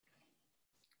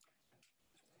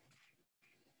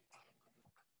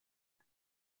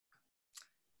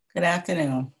Good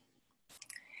afternoon.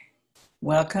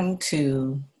 Welcome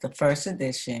to the first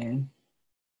edition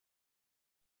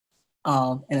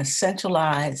of an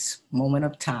essentialized moment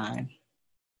of time.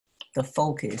 The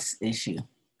focus is you.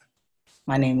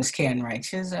 My name is Karen Wright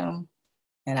Chisholm,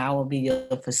 and I will be your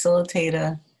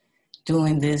facilitator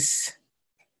doing this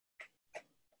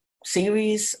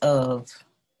series of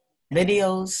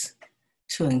videos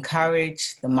to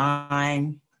encourage the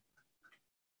mind,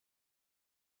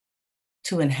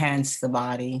 to enhance the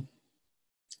body,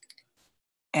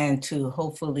 and to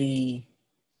hopefully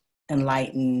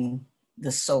enlighten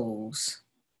the souls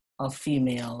of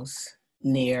females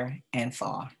near and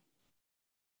far.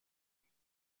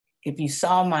 If you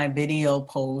saw my video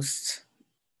post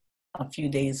a few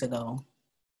days ago,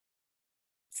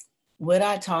 what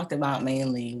I talked about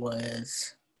mainly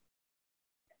was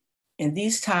in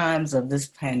these times of this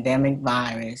pandemic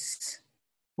virus,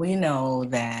 we know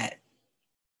that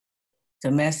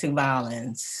domestic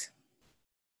violence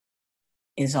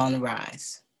is on the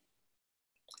rise.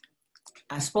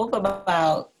 I spoke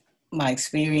about my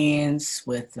experience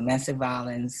with domestic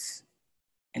violence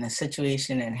in a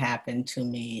situation that happened to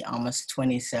me almost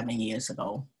 27 years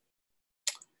ago,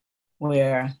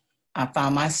 where I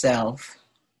found myself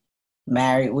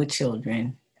married with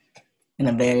children in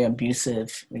a very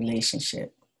abusive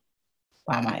relationship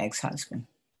by my ex-husband.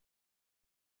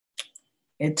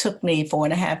 It took me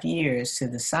 4.5 years to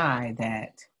decide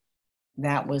that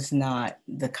that was not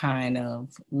the kind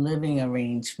of living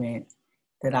arrangement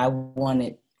that I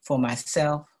wanted for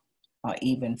myself or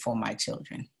even for my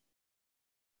children.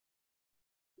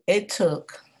 It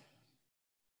took,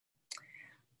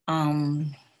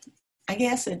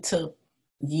 it took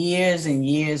years and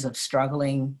years of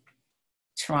struggling,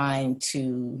 trying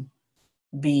to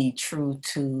be true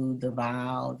to the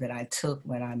vow that I took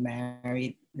when I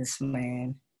married this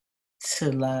man, to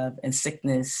love in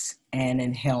sickness and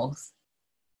in health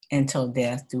until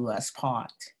death do us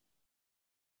part.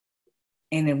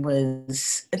 And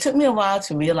it took me a while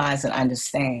to realize and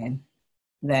understand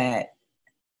that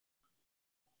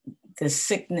the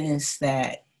sickness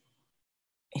that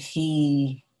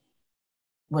he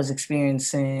was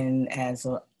experiencing as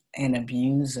an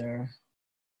abuser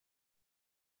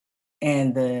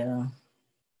and the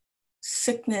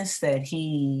sickness that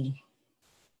he,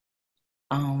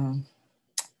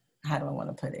 how do I want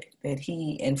to put it, that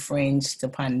he infringed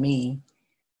upon me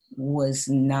was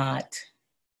not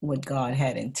what God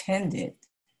had intended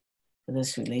for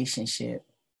this relationship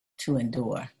to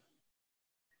endure.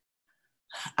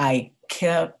 I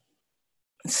kept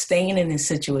staying in this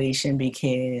situation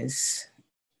because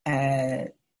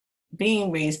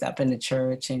being raised up in the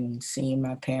church and seeing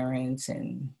my parents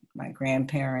and my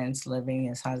grandparents living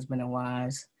as husband and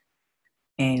wives,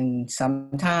 and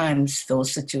sometimes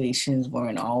those situations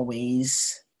weren't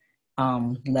always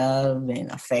love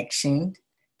and affection.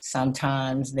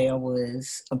 Sometimes there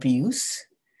was abuse.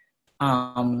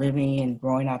 Living and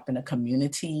growing up in a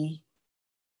community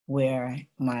where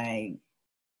my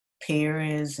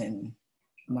peers and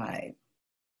my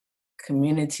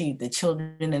community, the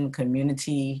children in the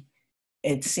community,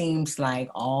 it seems like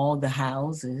all the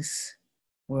houses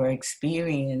were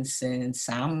experiencing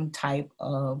some type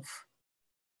of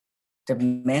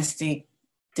domestic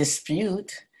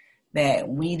dispute that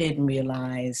we didn't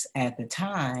realize at the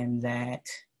time that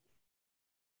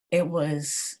it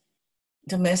was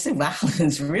domestic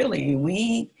violence. Really,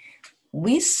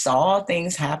 we saw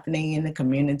things happening in the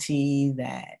community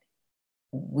that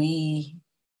we,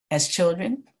 as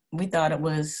children, we thought it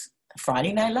was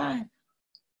Friday Night Live,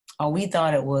 or we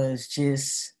thought it was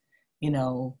just,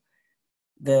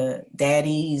 the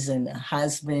daddies and the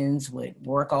husbands would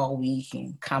work all week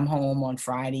and come home on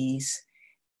Fridays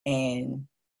and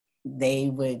they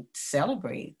would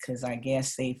celebrate because I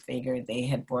guess they figured they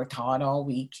had worked hard all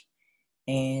week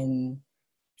and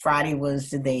Friday was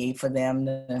the day for them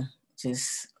to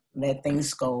just let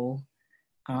things go,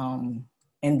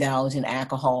 indulge in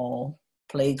alcohol,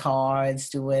 play cards,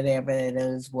 do whatever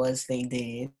it was they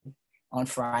did on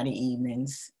Friday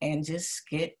evenings and just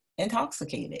get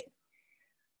intoxicated.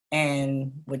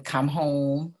 And would come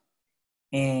home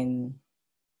and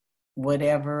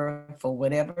for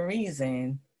whatever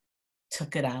reason,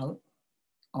 took it out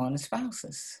on the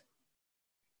spouses.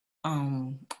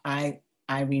 I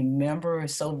remember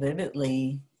so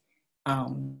vividly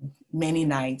many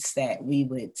nights that we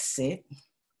would sit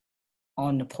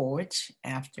on the porch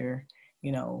after,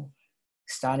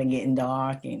 started getting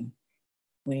dark, and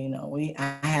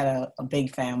I had a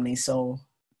big family, so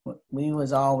we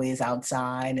was always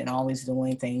outside and always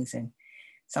doing things. And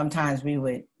sometimes we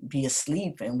would be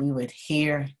asleep and we would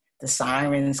hear the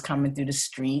sirens coming through the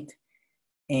street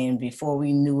And before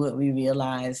we knew it, we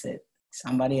realized that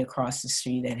somebody across the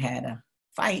street had had a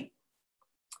fight,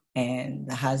 and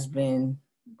the husband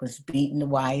was beating the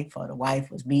wife, or the wife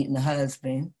was beating the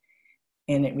husband,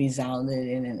 and it resulted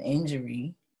in an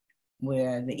injury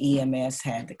where the EMS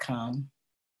had to come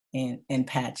and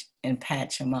patch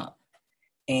him up.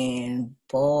 And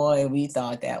boy, we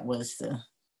thought that was the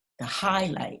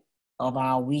highlight of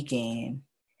our weekend.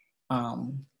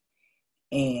 And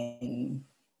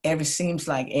seems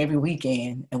like every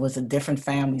weekend it was a different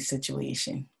family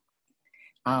situation.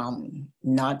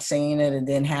 Not saying that it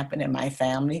didn't happen in my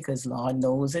family, because Lord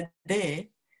knows it did.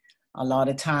 A lot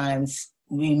of times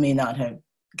we may not have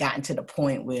gotten to the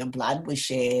point where blood was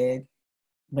shed,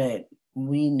 but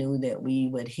we knew that we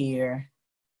would hear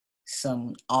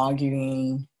some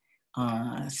arguing,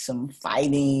 some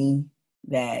fighting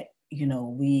that,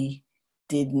 we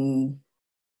didn't,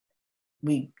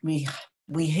 we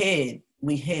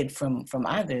hid from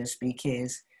others,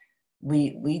 because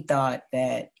we thought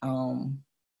that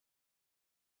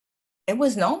it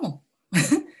was normal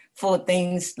for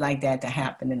things like that to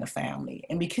happen in the family.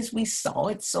 And because we saw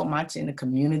it so much in the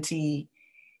community,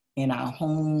 in our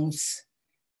homes,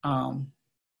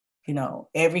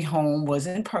 every home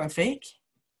wasn't perfect.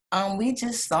 We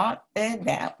just thought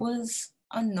that was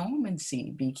a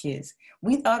normancy, because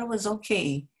we thought it was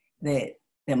okay that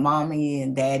mommy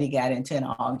and daddy got into an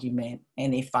argument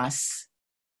and they fuss,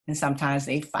 and sometimes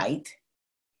they fight.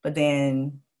 But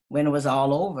then when it was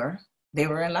all over, they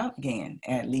were in love again.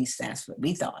 At least that's what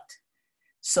we thought.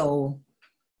 So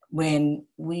when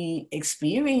we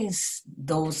experience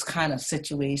those kind of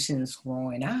situations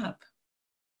growing up,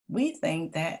 we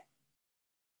think that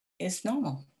it's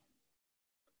normal.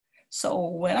 So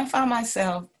when I found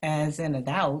myself as an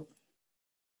adult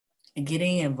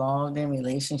getting involved in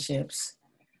relationships,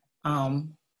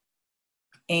 and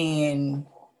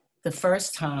the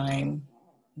first time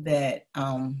that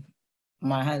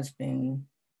my husband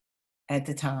at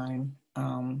the time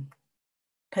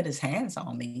put his hands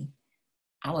on me,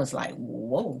 I was like,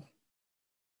 whoa.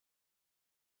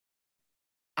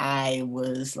 I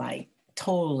was like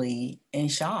totally in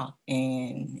shock.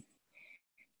 And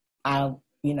I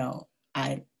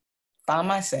found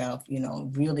myself,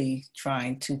 really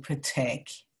trying to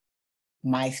protect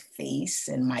my face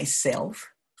and myself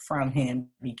from him,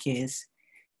 because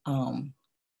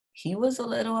he was a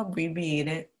little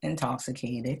abbreviated,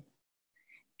 intoxicated.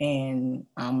 And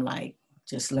I'm like,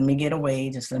 just let me get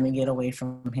away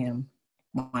from him.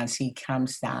 Once he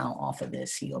comes down off of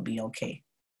this, he'll be okay.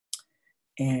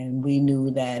 And we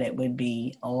knew that it would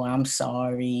be, oh, I'm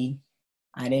sorry.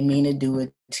 I didn't mean to do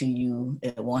it to you.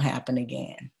 It won't happen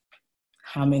again.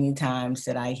 How many times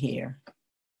did I hear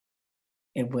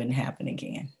it wouldn't happen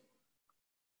again?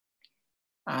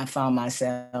 I found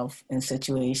myself in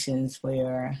situations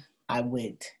where I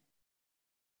would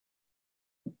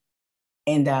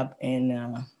end up in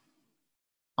an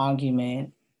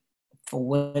argument for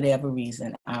whatever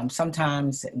reason.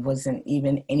 Sometimes it wasn't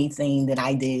even anything that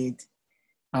I did.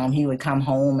 He would come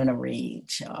home in a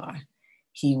rage, or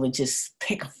he would just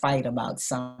pick a fight about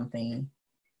something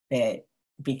that,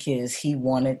 because he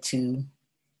wanted to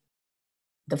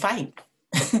fight.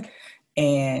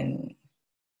 And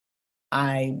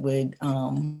I would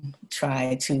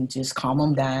try to just calm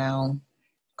him down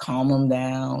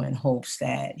in hopes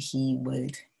that he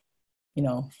would,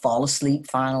 fall asleep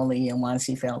finally. And once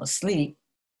he fell asleep,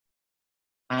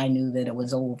 I knew that it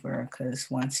was over, because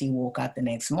once he woke up the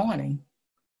next morning,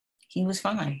 he was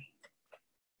fine.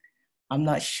 I'm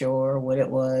not sure what it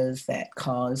was that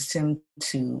caused him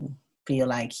to feel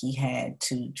like he had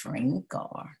to drink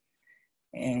or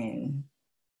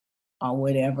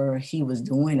whatever he was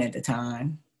doing at the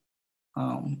time.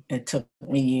 It took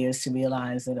me years to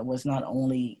realize that it was not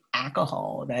only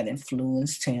alcohol that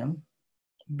influenced him,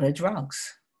 but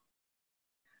drugs.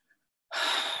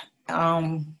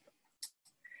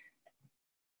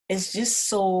 It's just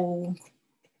so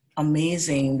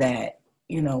amazing that,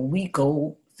 we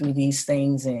go through these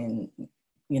things and,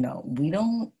 we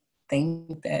don't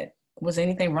think that was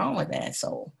anything wrong with that.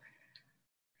 So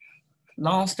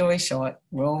long story short,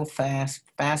 real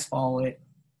fast forward,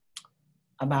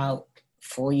 about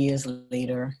 4 years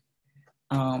later,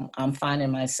 I'm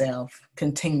finding myself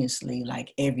continuously,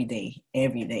 like every day.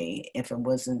 If it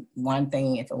wasn't one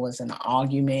thing, if it wasn't an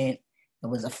argument, it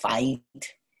was a fight.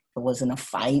 If it wasn't a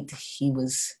fight, he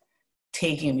was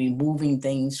removing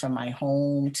things from my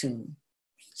home to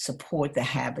support the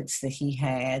habits that he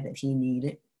had, that he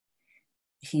needed.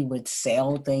 He would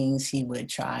sell things. He would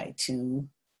try to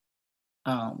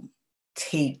I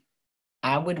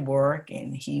would work,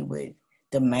 and he would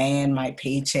demand my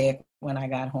paycheck when I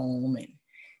got home. And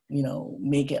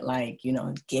make it like,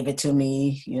 give it to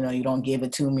me, you don't give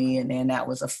it to me. And then that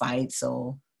was a fight.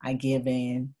 So I give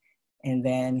in. And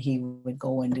then he would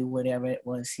go and do whatever it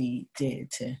was he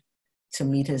did to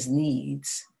meet his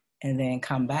needs, and then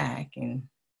come back and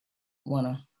want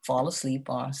to fall asleep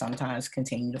or sometimes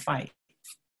continue to fight.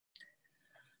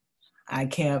 I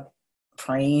kept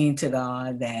praying to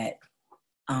God that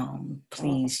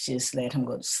please just let him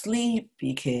go to sleep,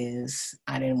 because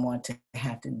I didn't want to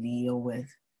have to deal with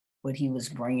what he was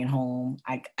bringing home.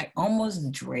 I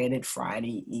almost dreaded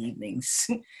Friday evenings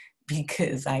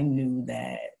because I knew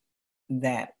that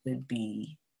would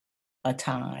be a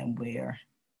time where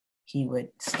he would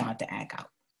start to act out.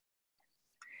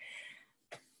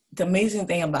 The amazing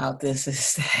thing about this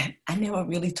is that I never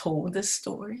really told this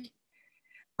story.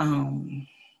 The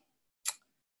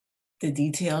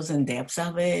details and depths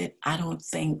of it, I don't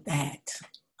think that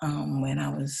when I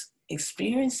was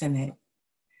experiencing it,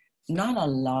 not a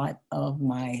lot of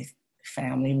my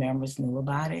family members knew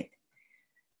about it.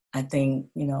 I think,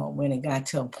 when it got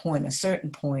to a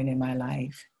certain point in my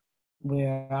life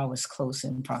where I was close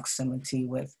in proximity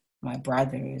with my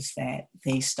brothers, that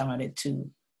they started to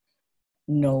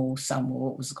know some of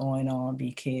what was going on,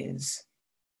 because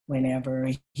whenever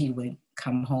he would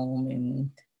come home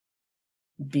and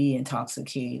be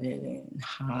intoxicated and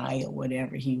high or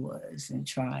whatever he was and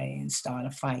try and start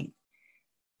a fight,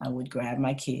 I would grab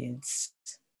my kids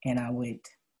and I would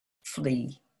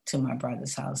flee to my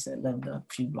brother's house that lived a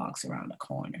few blocks around the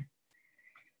corner.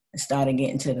 It started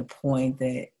getting to the point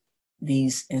that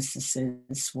these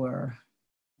instances were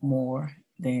more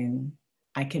than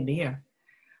I could bear.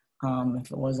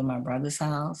 If it wasn't my brother's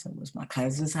house, it was my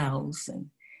cousin's house, and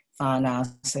found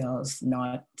ourselves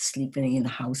not sleeping in the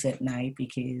house at night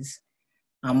because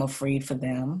I'm afraid for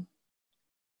them,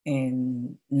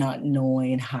 and not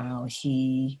knowing how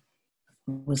he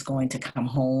was going to come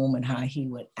home and how he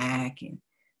would act, and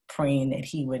praying that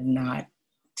he would not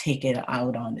take it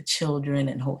out on the children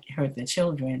and hurt the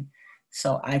children.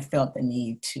 So I felt the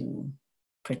need to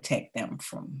protect them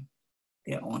from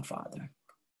their own father.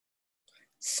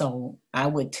 So I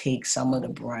would take some of the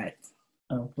breath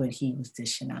of what he was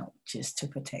dishing out just to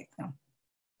protect them.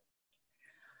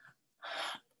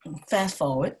 Fast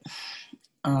forward,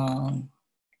 I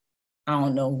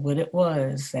don't know what it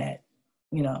was that,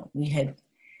 we had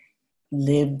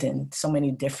lived in so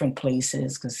many different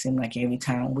places, because it seemed like every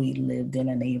time we lived in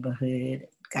a neighborhood,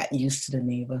 got used to the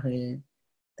neighborhood,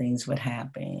 things would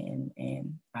happen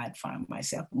and I'd find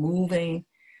myself moving,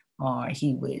 or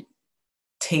he would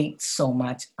take so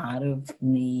much out of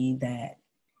me that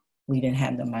we didn't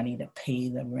have the money to pay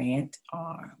the rent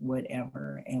or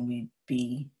whatever, and we'd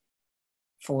be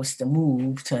forced to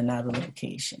move to another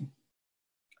location.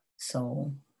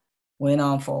 So went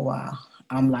on for a while.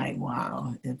 I'm like,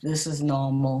 wow, if this is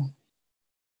normal,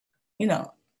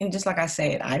 and just like I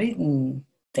said, I didn't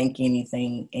think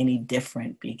anything any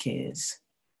different, because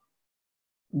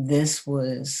this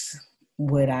was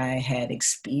what I had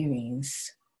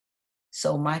experienced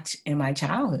so much in my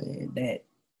childhood, that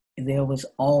there was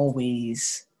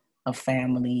always a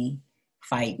family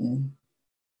fighting.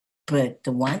 But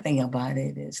the one thing about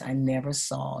it is I never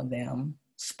saw them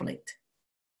split.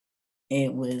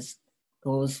 It was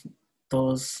those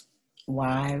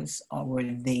wives were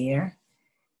there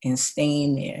and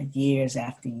staying there years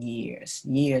after years,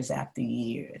 years after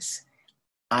years.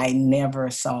 I never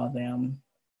saw them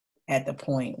at the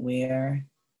point where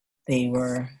they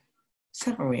were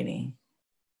separating,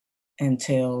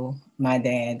 until my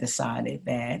dad decided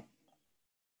that,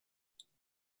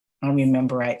 I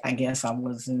remember, I guess I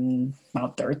was in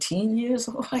about 13 years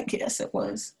old, I guess it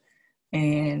was.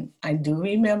 And I do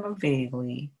remember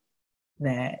vaguely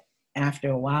that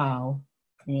after a while,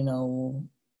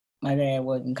 my dad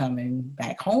wasn't coming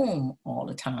back home all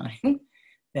the time,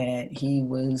 that he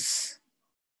was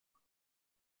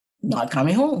not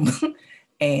coming home.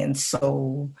 And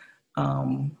so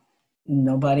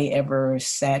nobody ever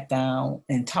sat down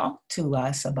and talked to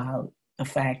us about the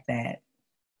fact that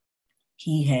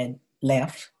he had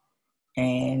left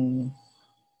and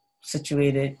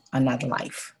situated another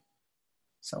life.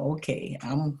 So, okay,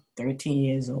 I'm 13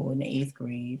 years old in the 8th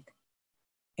grade.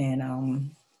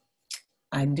 And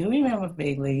I do remember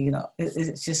vaguely,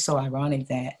 it's just so ironic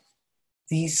that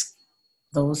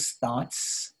those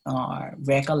thoughts are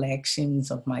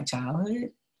recollections of my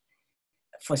childhood,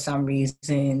 for some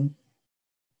reason,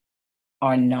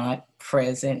 are not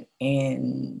present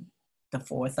in the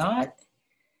forethought.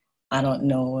 I don't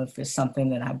know if it's something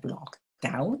that I blocked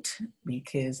out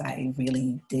because I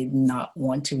really did not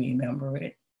want to remember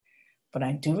it. But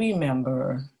I do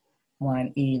remember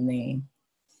one evening,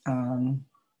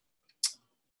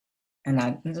 And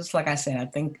I just like I said, I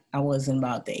think I was in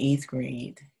about the 8th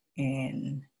grade,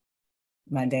 and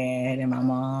my dad and my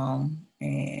mom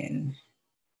and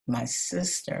my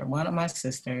sister, one of my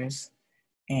sisters,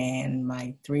 and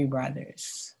my 3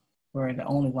 brothers were the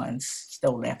only ones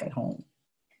still left at home.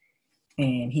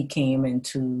 And he came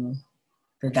into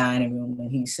the dining room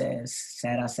and he says,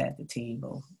 sat us at the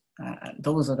table.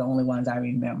 Those are the only ones I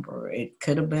remember. It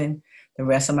could have been the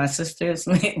rest of my sisters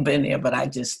may have been there, but I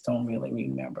just don't really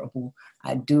remember who.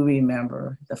 I do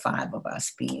remember the 5 of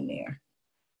us being there.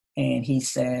 And he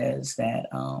says that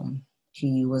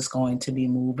he was going to be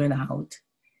moving out,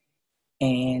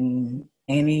 and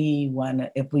anyone,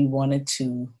 if we wanted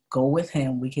to go with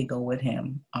him, we could go with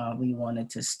him. We wanted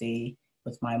to stay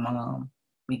with my mom,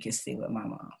 we could stay with my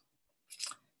mom.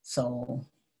 So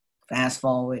fast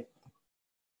forward,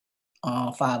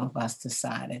 all 5 of us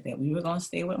decided that we were going to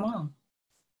stay with mom.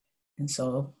 And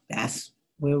so that's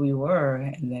where we were.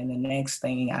 And then the next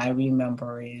thing I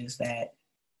remember is that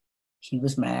he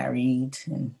was married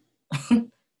and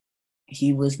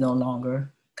he was no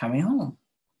longer coming home.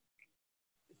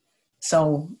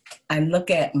 So I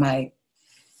look at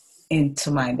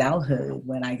into my adulthood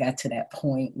when I got to that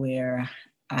point where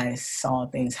I saw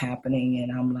things happening,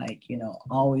 and I'm like,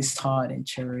 always taught in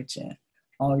church and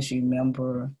always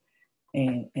remember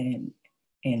and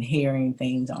hearing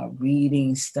things or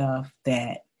reading stuff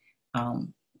that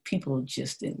people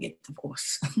just didn't get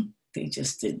divorced. They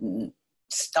just didn't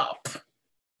stop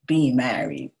being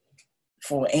married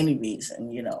for any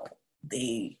reason.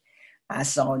 I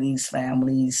saw these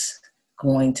families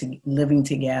living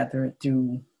together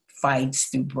through fights,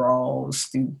 through brawls,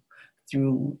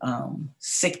 through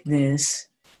sickness,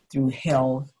 through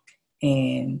health,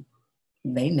 and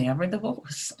they never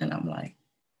divorced. And I'm like,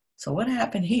 so what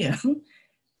happened here?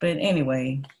 But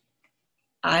anyway,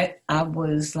 I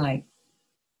was like,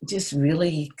 just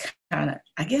really kind of,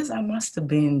 I guess I must have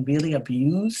been really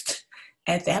abused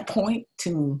at that point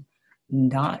to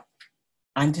not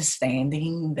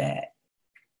understanding that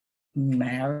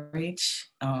marriage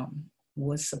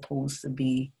was supposed to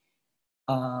be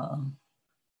a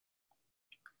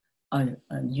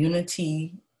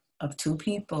unity of 2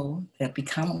 people that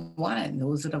become one.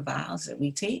 Those are the vows that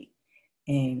we take.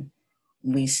 And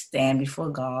we stand before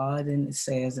God, and it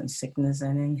says in sickness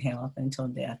and in health until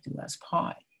death do us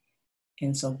part.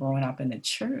 And so growing up in the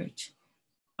church,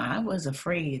 I was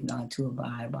afraid not to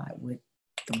abide by what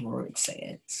the word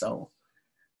said. So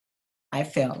I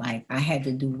felt like I had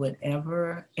to do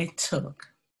whatever it took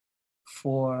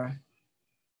for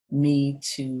me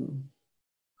to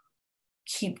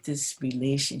keep this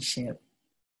relationship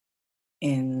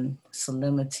in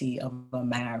solemnity of a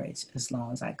marriage as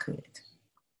long as I could.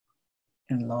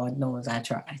 And Lord knows I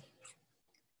tried.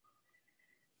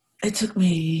 It took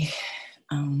me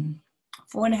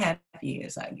 4.5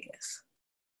 years, I guess,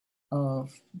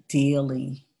 of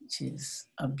daily just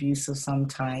abuse of some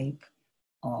type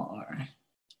or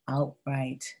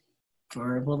outright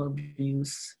verbal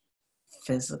abuse,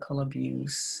 physical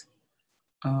abuse,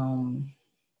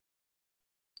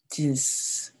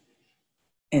 just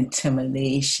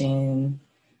intimidation,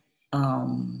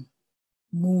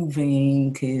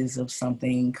 moving because of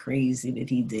something crazy that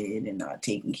he did and not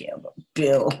taking care of a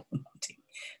bill,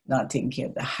 not taking care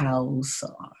of the house,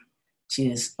 or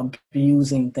just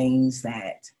abusing things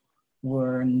that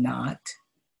were not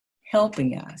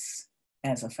helping us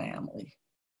as a family.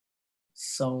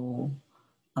 So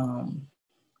I'll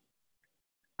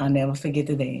never forget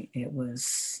the day. It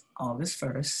was August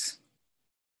 1st,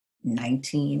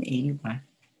 1981.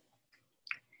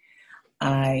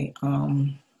 I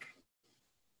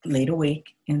laid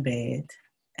awake in bed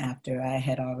after I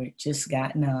had already just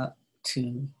gotten up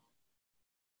to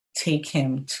take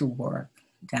him to work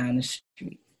down the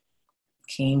street.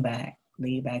 Came back,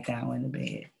 laid back down in the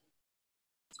bed.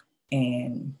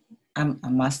 And I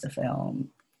must have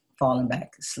fallen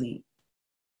back asleep.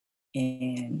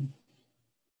 And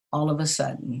all of a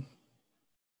sudden,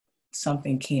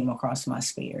 something came across my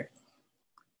spirit.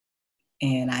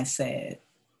 And I said,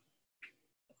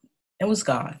 it was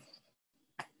God.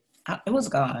 It was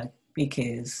God,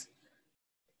 because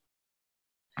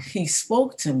he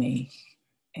spoke to me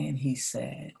and he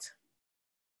said,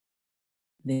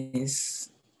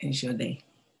 this is your day.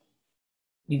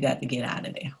 You got to get out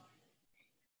of there.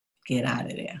 Get out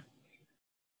of there.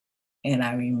 And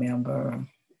I remember,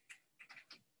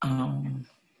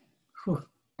 whew,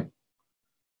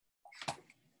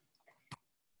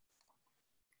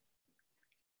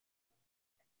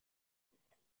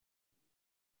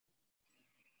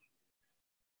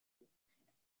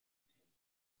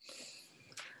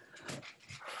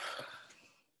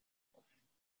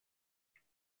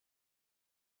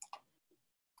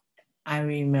 I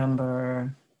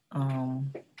remember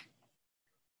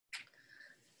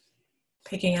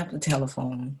picking up the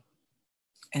telephone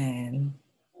and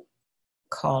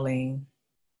calling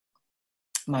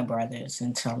my brothers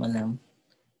and telling them,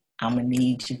 I'm gonna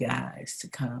need you guys to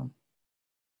come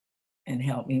and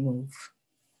help me move.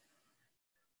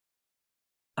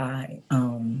 I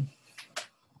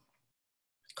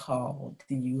called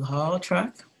the U-Haul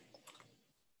truck,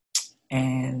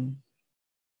 and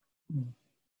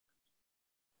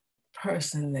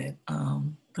person that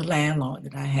the landlord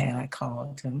that I had, I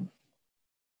called him,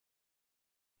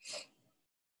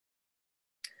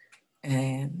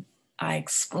 and I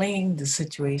explained the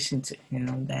situation to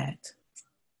him, that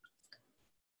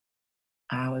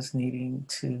I was needing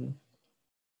to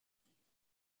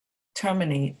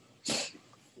terminate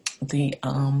the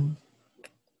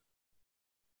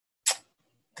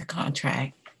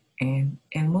contract and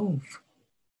move.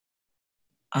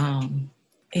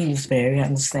 He was very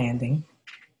understanding,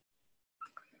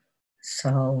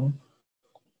 so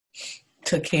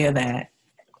took care of that.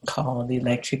 Called the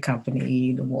electric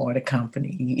company, the water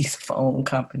company, the phone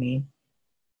company,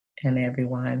 and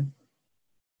everyone,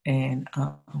 and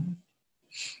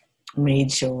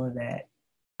made sure that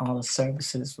all the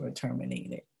services were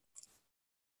terminated.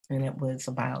 And it was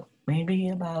maybe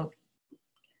about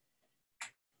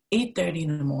 8:30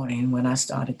 in the morning when I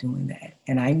started doing that.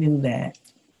 And I knew that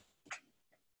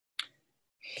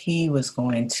he was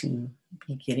going to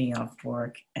be getting off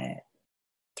work at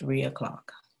 3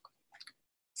 o'clock.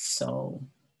 So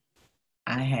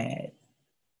I had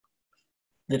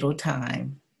little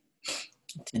time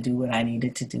to do what I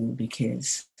needed to do,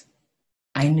 because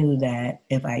I knew that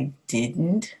if I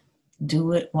didn't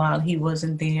do it while he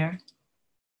wasn't there,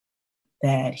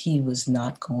 that he was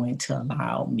not going to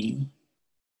allow me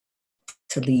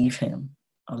to leave him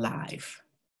alive.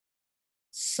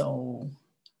 So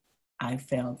I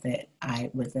felt that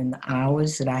within the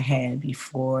hours that I had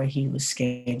before he was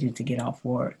scheduled to get off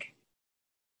work,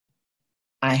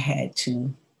 I had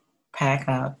to pack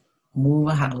up, move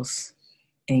a house,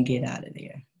 and get out of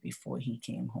there before he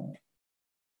came home.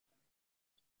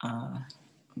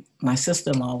 My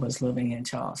sister-in-law was living in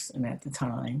Charleston at the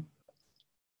time,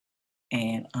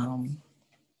 and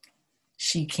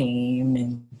she came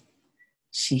and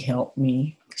she helped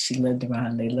me. They lived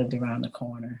around the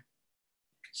corner.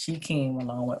 She came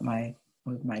along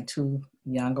with my two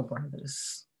younger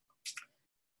brothers,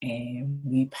 and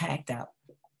we packed up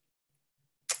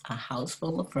a house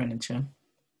full of furniture,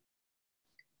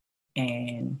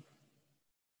 and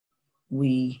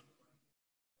we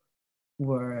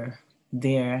were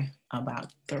there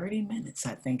about 30 minutes,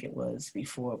 I think it was,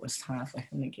 before it was time for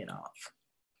him to get off.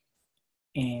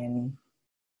 And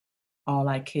all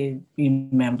I could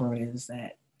remember is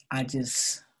that I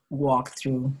just walked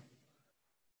through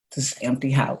this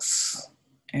empty house,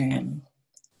 and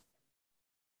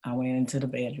I went into the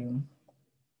bedroom,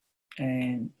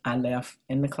 and I left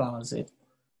in the closet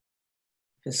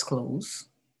his clothes,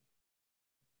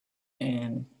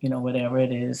 and whatever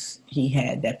it is he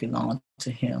had that belonged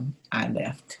to him, I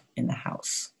left in the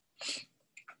house.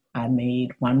 I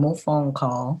made one more phone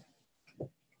call,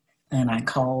 and I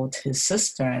called his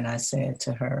sister, and I said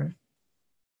to her,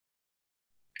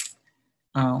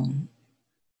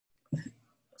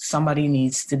 somebody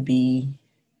needs to be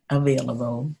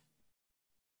available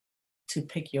to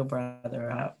pick your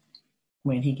brother up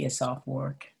when he gets off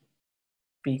work,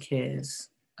 because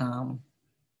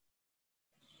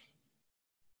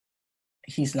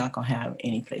he's not going to have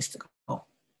any place to go.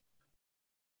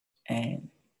 And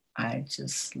I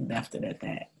just left it at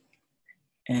that.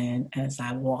 And as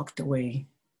I walked away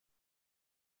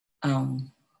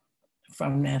from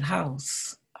that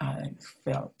house, I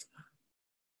felt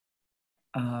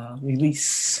a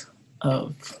release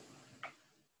of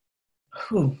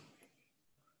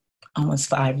almost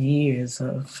 5 years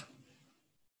of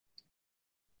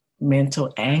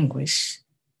mental anguish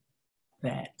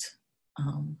that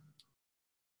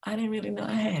I didn't really know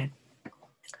I had.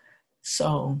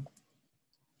 So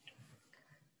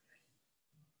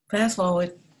fast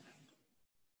forward,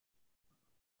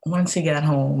 once he got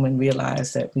home and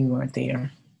realized that we weren't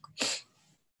there,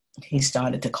 he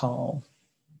started to call.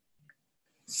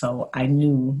 So I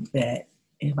knew that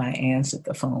if I answered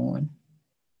the phone,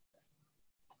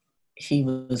 he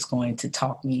was going to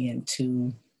talk me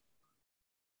into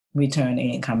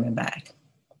returning and coming back.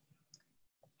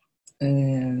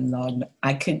 And Lord,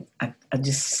 I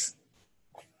just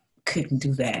couldn't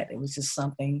do that. It was just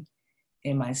something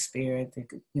in my spirit that,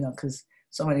 because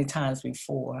so many times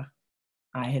before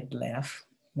I had left,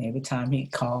 and every time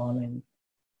he'd call and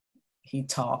he'd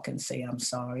talk and say, I'm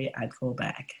sorry, I'd go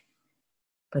back.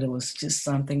 But it was just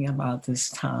something about this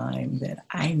time that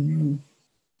I knew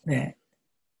that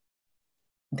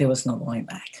there was no going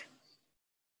back.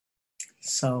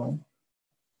 So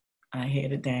I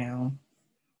headed down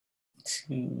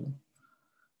to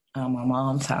my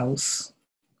mom's house,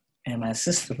 and my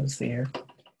sister was there.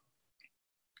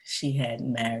 She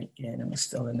hadn't married yet and was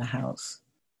still in the house.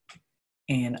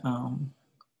 And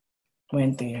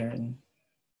went there and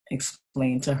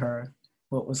explained to her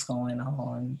what was going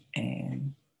on.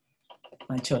 And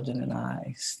my children and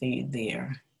I stayed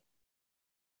there.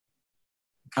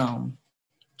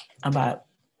 About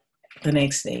the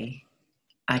next day,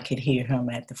 I could hear him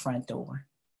at the front door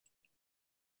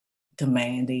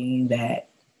demanding that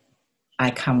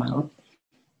I come out.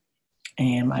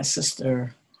 And my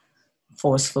sister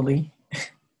forcefully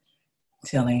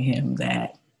telling him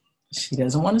that she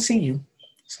doesn't want to see you,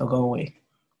 so go away.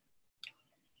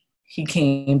 He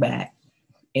came back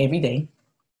every day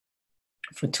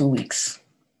for 2 weeks.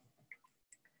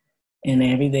 And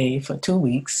every day for 2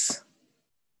 weeks,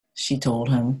 she told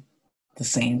him the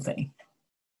same thing.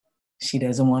 She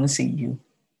doesn't want to see you.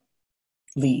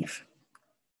 Leave.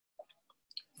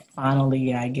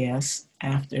 Finally, I guess,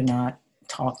 after not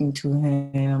talking to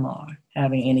him or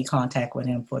having any contact with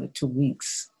him for the 2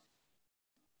 weeks,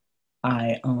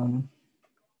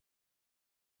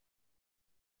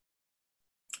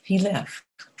 he left.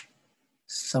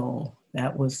 So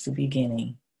that was the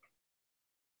beginning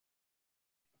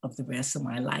of the rest of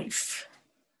my life.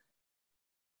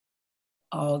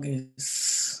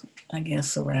 August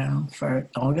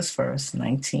 1st,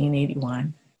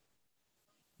 1981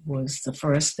 was the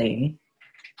first day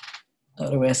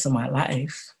of the rest of my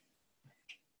life,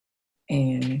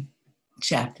 and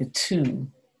chapter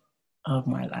 2 of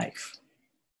my life,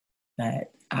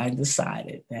 that I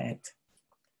decided that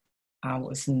I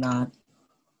was not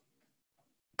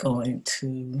going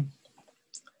to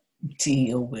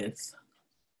deal with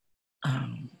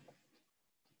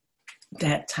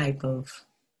that type of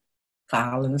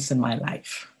violence in my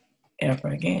life ever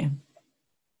again.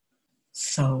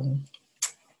 So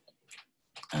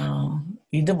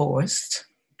we divorced,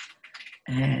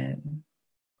 and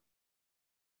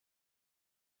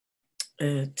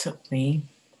it took me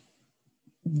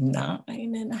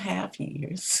 9.5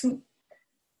 years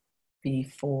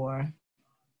before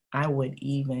I would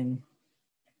even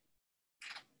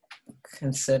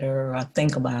consider or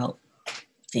think about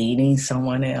dating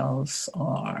someone else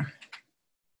or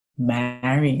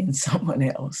marrying someone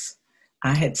else.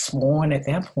 I had sworn at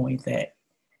that point that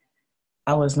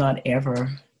I was not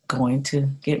ever going to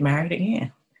get married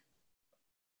again.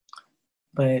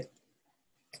 But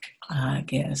I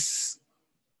guess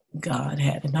God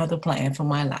had another plan for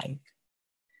my life.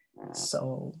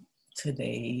 So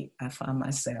today I find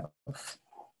myself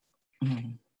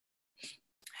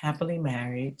happily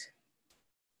married.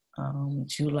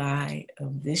 July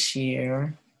of this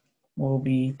year will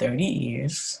be 30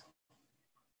 years.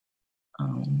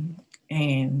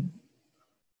 And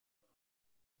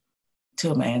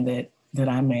to a man that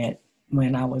I met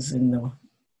when I was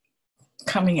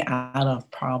coming out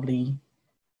of probably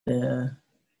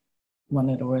one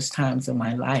of the worst times of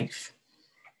my life.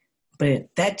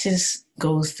 But that just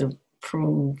goes to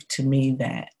prove to me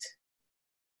that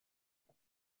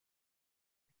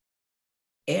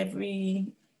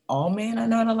all men are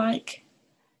not alike.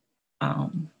 I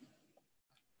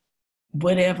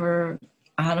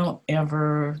don't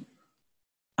ever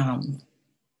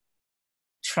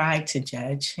try to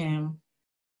judge him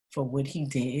for what he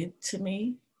did to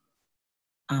me.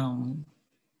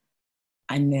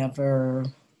 I never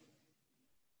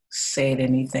said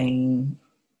anything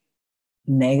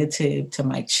negative to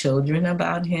my children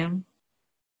about him.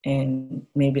 And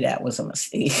maybe that was a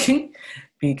mistake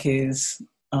because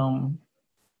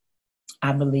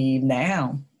I believe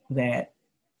now that,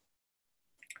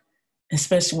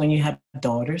 especially when you have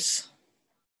daughters,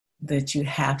 that you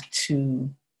have to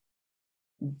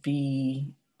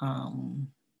be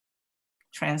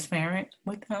transparent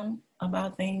with them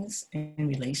about things in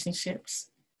relationships,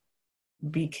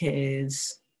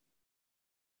 because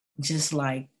just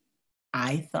like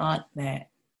I thought that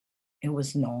it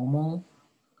was normal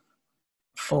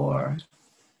for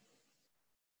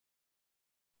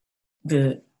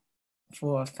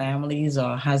families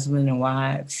or husband and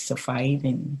wives to fight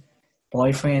and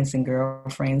boyfriends and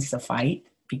girlfriends to fight,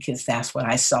 because that's what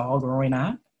I saw growing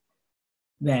up,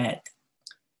 that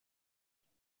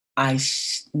I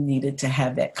needed to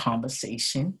have that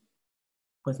conversation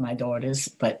with my daughters,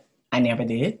 but I never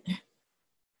did.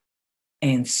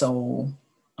 And so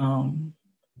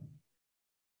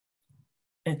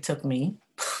it took me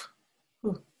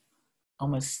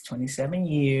almost 27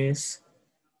 years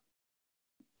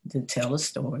to tell a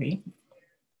story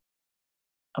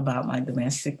about my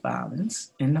domestic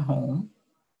violence in the home.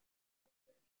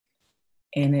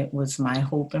 And it was my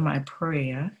hope and my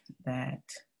prayer that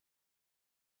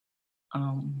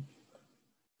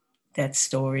that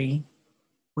story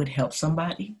would help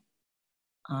somebody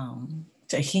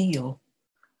to heal.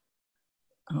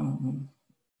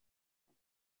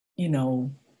 You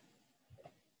know,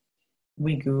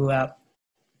 we grew up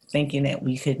thinking that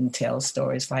we couldn't tell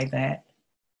stories like that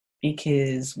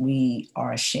because we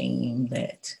are ashamed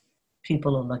that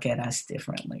people will look at us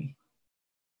differently.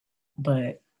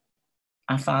 But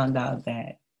I found out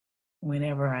that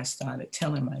whenever I started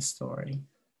telling my story,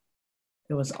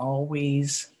 there was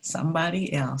always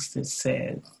somebody else that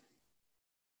said,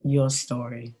 your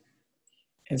story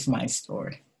is my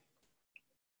story.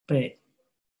 But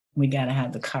we got to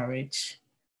have the courage,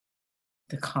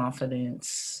 the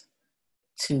confidence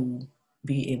to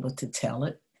be able to tell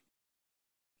it.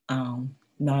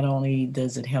 Not only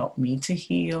does it help me to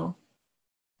heal,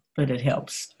 but it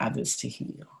helps others to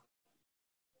heal.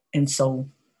 And so,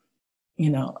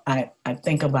 you know, I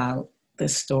think about the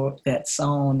story, that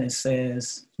song that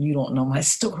says, you don't know my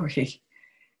story.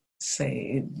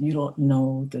 Say, you don't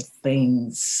know the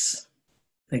things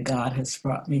that God has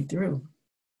brought me through.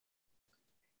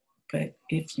 But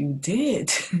if you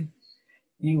did,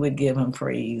 you would give him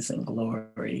praise and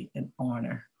glory and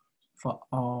honor for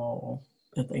all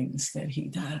the things that he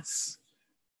does.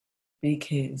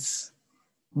 Because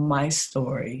my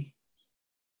story,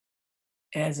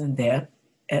 as in depth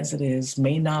as it is,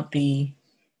 may not be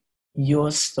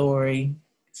your story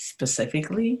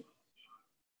specifically,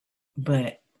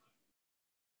 but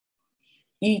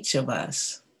each of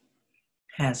us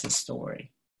has a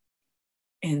story.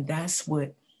 And that's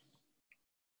what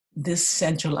this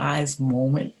centralized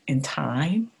moment in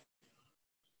time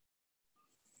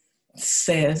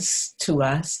says to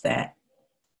us, that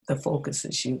the focus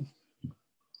is you.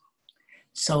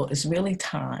 So it's really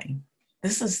time.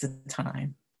 This is the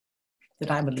time that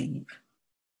I believe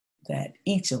that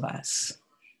each of us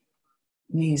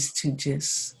needs to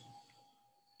just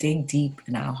dig deep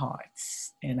in our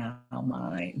hearts and our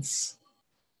minds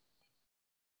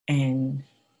and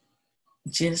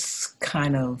just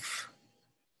kind of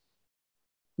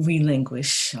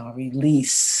relinquish or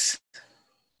release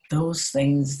those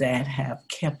things that have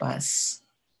kept us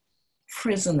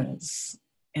prisoners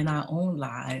in our own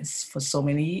lives for so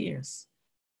many years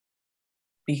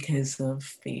because of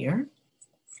fear,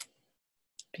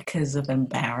 because of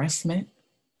embarrassment,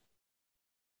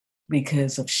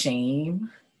 because of shame,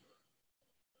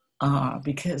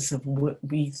 because of what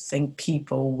we think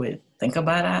people would think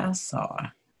about us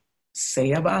or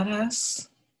say about us.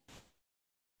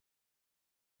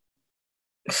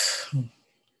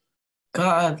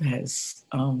 God has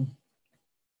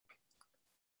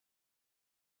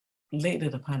laid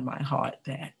it upon my heart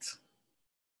that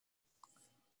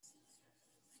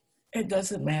it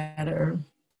doesn't matter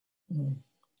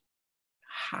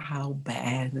how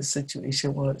bad the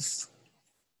situation was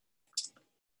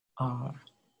or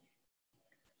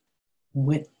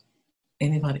what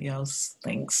anybody else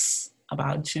thinks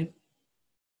about you.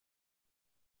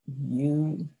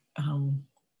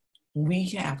 We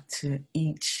have to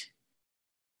each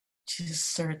just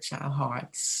search our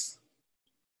hearts,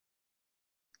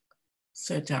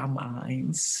 search our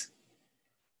minds,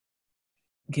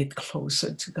 get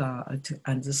closer to God to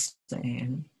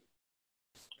understand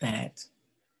that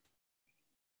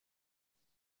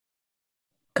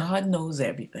God knows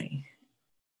everything.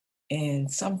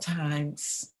 And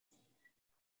sometimes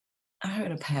I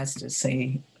heard a pastor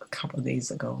say a couple of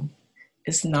days ago,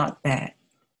 it's not that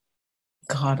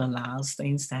God allows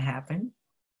things to happen.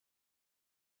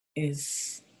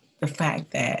 It's the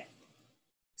fact that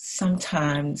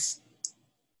sometimes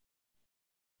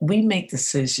we make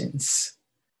decisions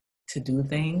to do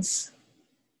things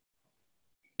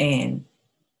and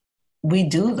we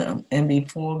do them. And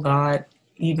before God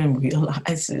even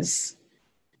realizes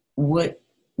what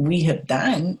we have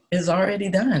done is already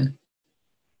done.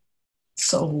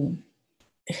 So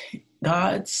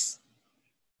God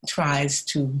tries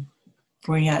to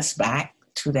bring us back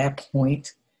to that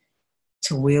point,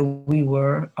 to where we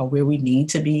were or where we need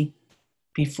to be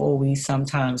before we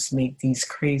sometimes make these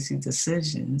crazy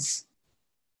decisions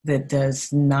that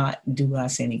does not do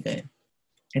us any good.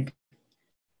 And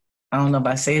I don't know if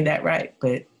I said that right,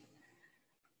 but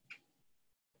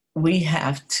we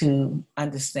have to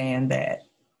understand that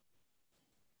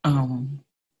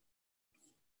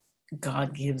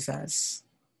God gives us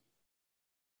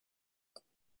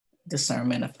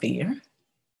discernment of fear.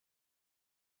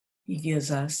 He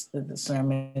gives us the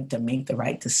discernment to make the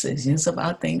right decisions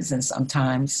about things. And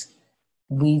sometimes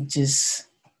we just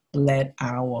let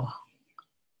our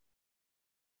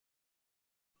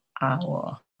I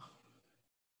don't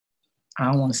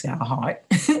want to say our heart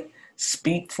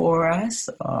speak for us,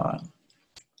 or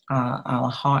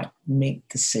our heart make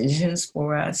decisions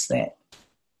for us that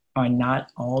are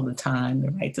not all the time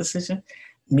the right decision.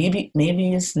 Maybe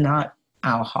it's not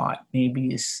our heart.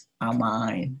 Maybe it's our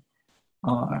mind.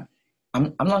 Or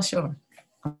I'm not sure.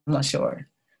 I'm not sure.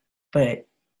 But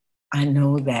I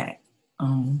know that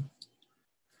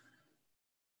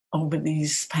over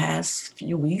these past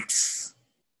few weeks,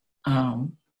 I've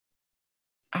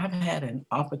had an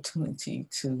opportunity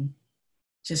to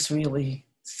just really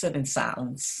sit in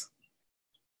silence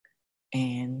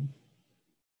and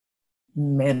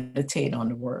meditate on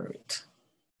the word.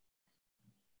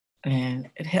 And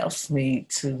it helps me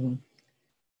to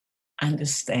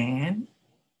understand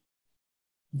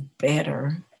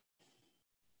better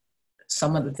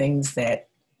some of the things that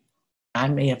I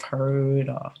may have heard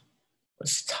or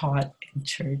was taught in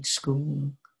church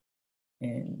school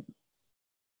and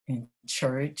in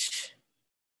church,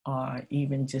 or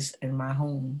even just in my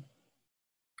home.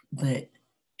 But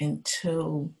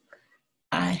until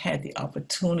I had the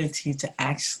opportunity to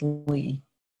actually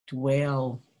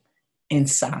dwell in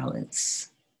silence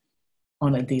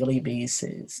on a daily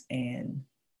basis and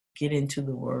get into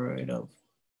the word of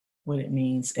what it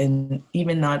means, and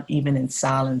even not even in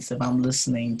silence, if I'm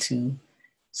listening to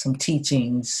some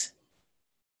teachings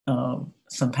of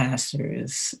some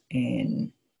pastors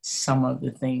and some of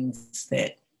the things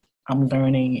that I'm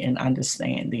learning and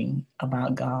understanding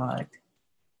about God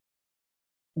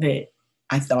that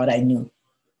I thought I knew,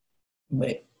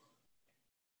 but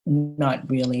not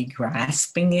really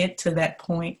grasping it to that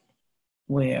point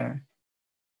where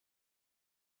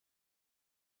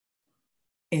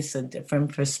it's a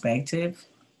different perspective,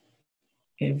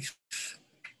 if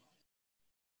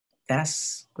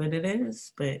that's what it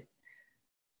is. But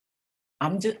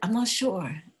I'm not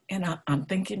sure. And I'm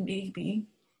thinking maybe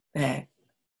that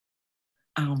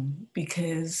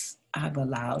because I've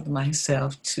allowed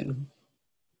myself to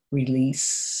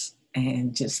release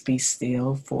and just be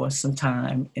still for some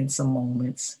time in some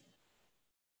moments,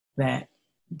 that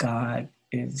God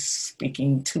is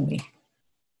speaking to me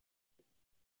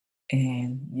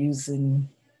and using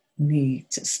me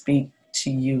to speak to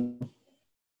you,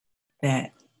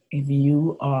 that if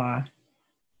you are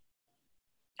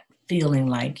feeling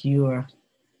like you're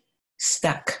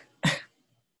stuck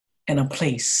in a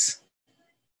place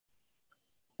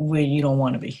where you don't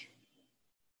want to be,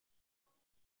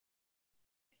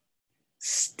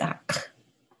 stuck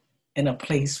in a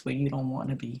place where you don't want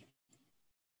to be,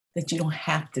 that you don't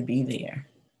have to be there,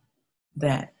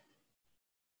 that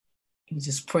you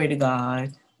just pray to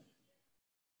God,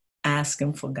 ask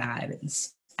Him for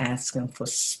guidance, ask Him for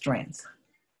strength,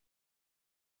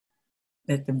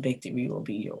 that the victory will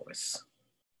be yours.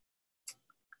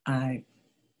 I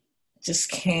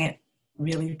just can't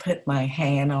really put my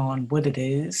hand on what it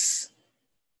is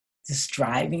that's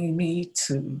driving me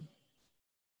to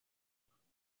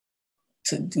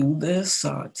do this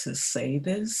or to say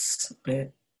this,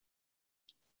 but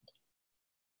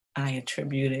I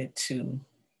attribute it to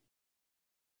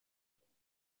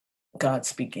God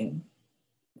speaking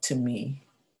to me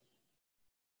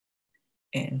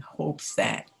in hopes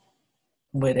that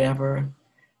whatever,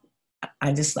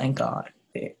 I just thank God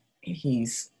that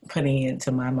He's putting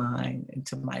into my mind,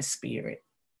 into my spirit,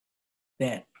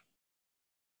 that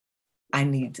I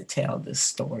need to tell this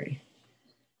story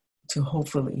to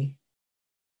hopefully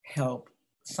help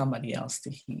somebody else to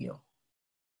heal.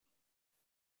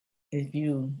 If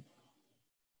you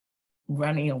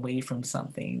running away from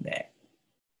something that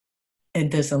it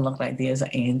doesn't look like there's an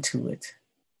end to it,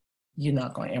 you're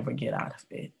not going to ever get out of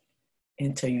it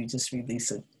until you just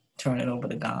release it, turn it over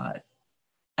to God,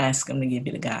 ask Him to give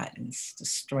you the guidance, the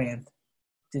strength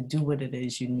to do what it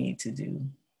is you need to do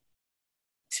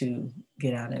to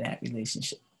get out of that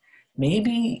relationship.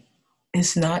 Maybe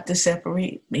it's not to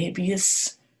separate. Maybe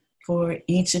it's for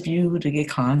each of you to get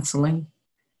counseling.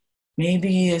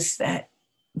 Maybe it's that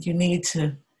you need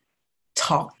to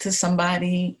talk to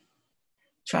somebody,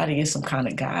 try to get some kind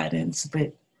of guidance,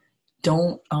 but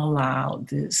don't allow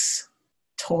this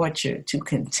torture to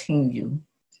continue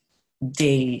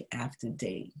day after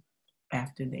day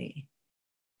after day,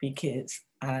 because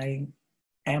I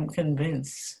am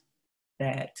convinced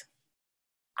that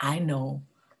I know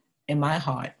in my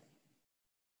heart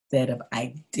that if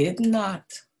I did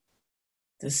not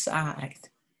decide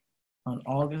on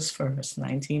August 1st,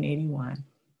 1981,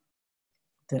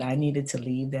 that I needed to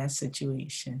leave that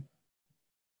situation,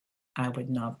 I would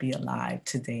not be alive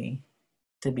today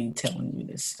to be telling you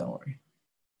this story.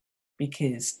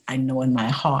 Because I know in my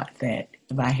heart that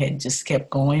if I had just kept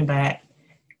going back,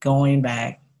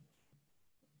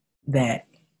 that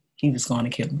he was going to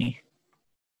kill me.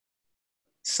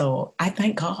 So I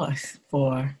thank God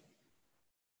for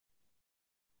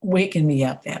waking me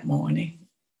up that morning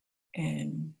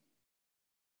and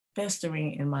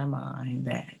festering in my mind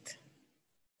that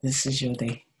this is your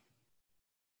day.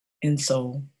 And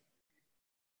so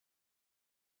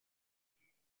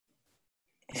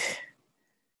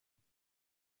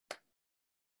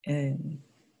in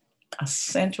a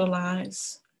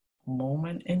centralized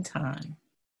moment in time,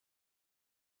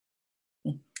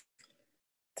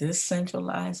 this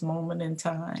centralized moment in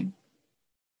time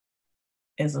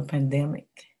is a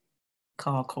pandemic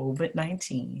called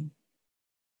COVID-19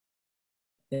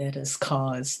 that has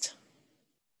caused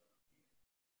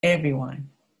everyone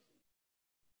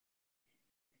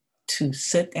to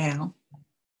sit down,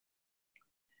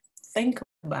 think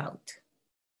about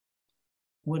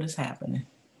what is happening.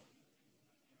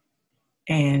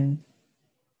 And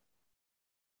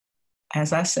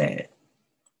as I said,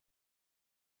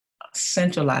 a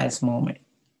centralized moment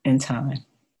in time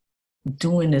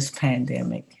during this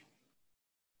pandemic,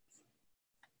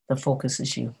 the focus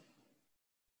is you.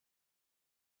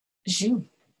 It's you.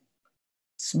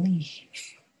 It's me.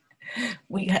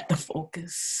 We got to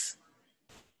focus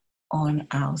on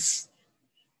us.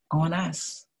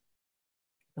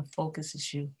 The focus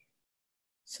is you.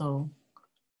 So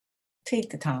take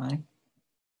the time.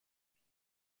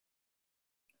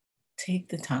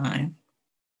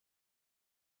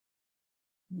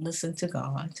 Listen to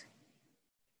God.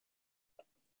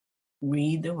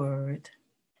 Read the word.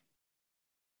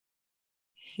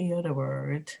 Hear the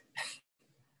word.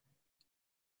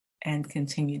 And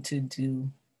continue to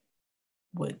do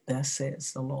what thus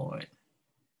says the Lord.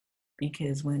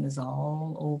 Because when it's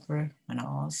all over, when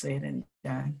all said and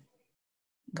done,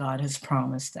 God has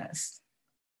promised us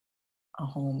a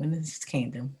home in his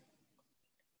kingdom,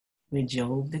 where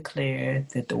Job declared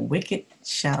that the wicked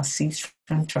shall cease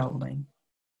from troubling,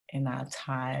 and our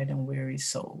tired and weary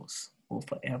souls will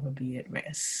forever be at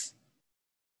rest.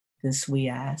 This we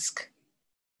ask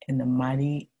in the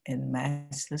mighty and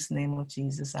matchless name of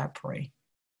Jesus, I pray.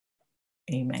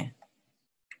 Amen.